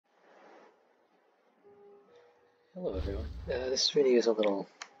Hello everyone. This video is a little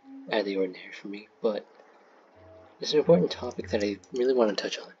out of the ordinary for me, but it's an important topic that I really want to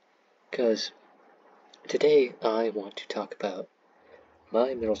touch on, because today I want to talk about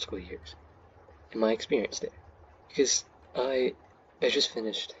my middle school years and my experience there, because I just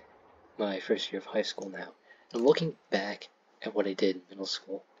finished my first year of high school now, and I'm looking back at what I did in middle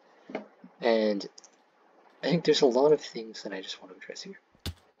school, and I think there's a lot of things that I just want to address here.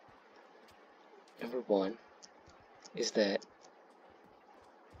 Number one is that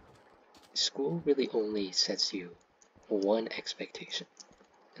school really only sets you one expectation,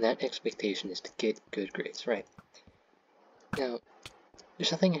 and that expectation is to get good grades, right? Now,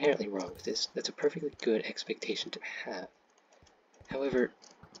 there's nothing inherently wrong with this. That's a perfectly good expectation to have. However,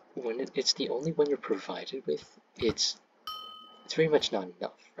 when it's the only one you're provided with, it's very much not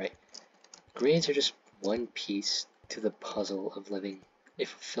enough, right? Grades are just one piece to the puzzle of living a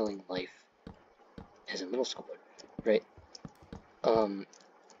fulfilling life as a middle schooler, right?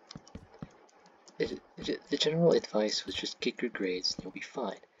 The general advice was just get good grades and you'll be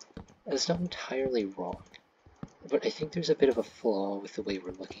fine. That's not entirely wrong, but I think there's a bit of a flaw with the way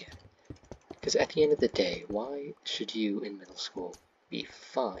we're looking at it. Because at the end of the day, why should you in middle school be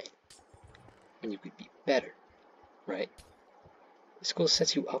fine when you could be better, right? School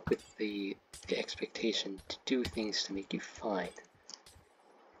sets you up with the expectation to do things to make you fine.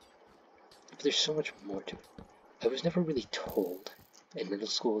 But there's so much more to it. I was never really told in middle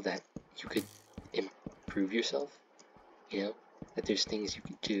school that you could improve yourself, that there's things you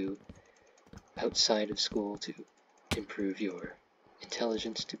could do outside of school to improve your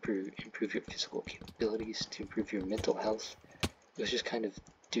intelligence, to improve your physical capabilities, to improve your mental health. It was just kind of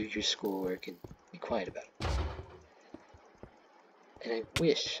do your schoolwork and be quiet about it. And I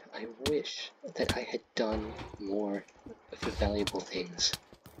wish that I had done more of the valuable things,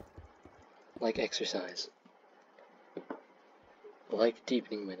 like exercise, like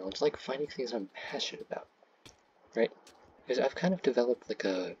deepening my knowledge, like finding things I'm passionate about, right? Because I've kind of developed like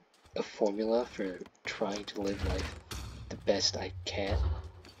a formula for trying to live life the best I can.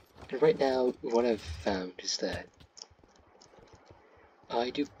 And right now, what I've found is that I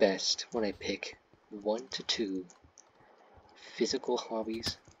do best when I pick 1 to 2 physical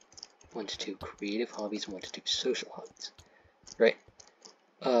hobbies, 1 to 2 creative hobbies, 1 to 2 social hobbies, right?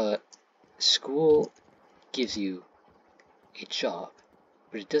 School gives you a job,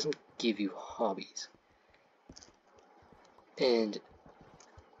 but it doesn't give you hobbies. And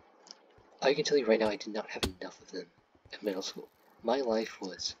I can tell you right now, I did not have enough of them at middle school. My life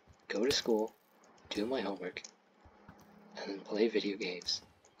was go to school, do my homework, and then play video games,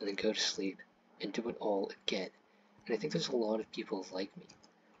 and then go to sleep, and do it all again. And I think there's a lot of people like me.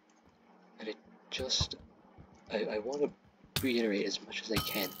 And I want to reiterate as much as I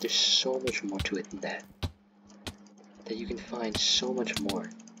can, there's so much more to it than that. That you can find so much more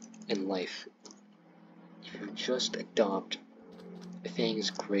in life if you just adopt things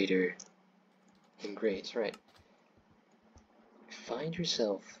greater than grades, right? Find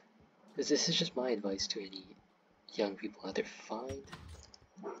yourself, this is just my advice to any young people out there, find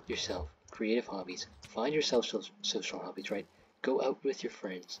yourself creative hobbies, find yourself social hobbies, right? Go out with your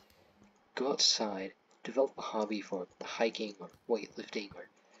friends, go outside, develop a hobby for hiking or weightlifting or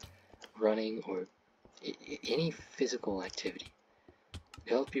running or any physical activity.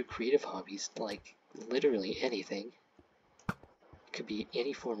 Develop your creative hobbies, like literally anything. It could be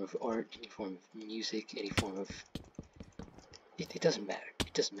any form of art, any form of music, any form of... It doesn't matter.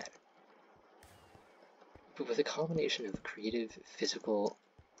 It doesn't matter. But with a combination of creative, physical,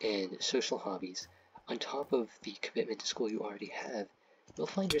 and social hobbies, on top of the commitment to school you already have, you'll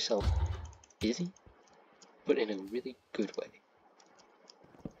find yourself busy, but in a really good way.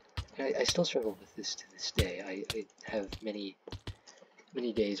 And I still struggle with this to this day. I have many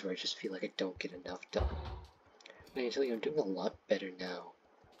days where I just feel like I don't get enough done. But I can tell you, I'm doing a lot better now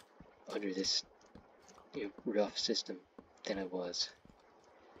under this rough system than I was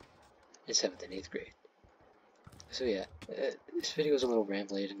in 7th and 8th grade. So yeah, this video is a little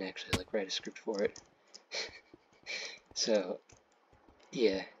rambly. I didn't actually write a script for it. So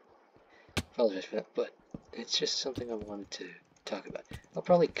yeah, apologize for that, but it's just something I wanted to talk about. I'll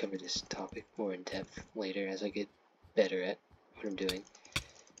probably cover this topic more in depth later as I get better at what I'm doing.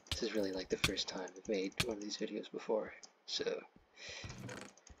 This is really like the first time I've made one of these videos before, so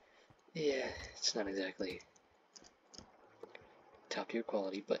yeah, it's not exactly top tier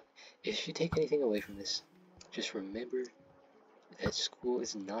quality, but if you take anything away from this, just remember that school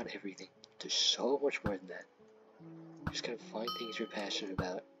is not everything. There's so much more than that. Just gotta find things you're passionate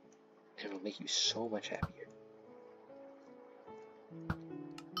about, and it'll make you so much happier.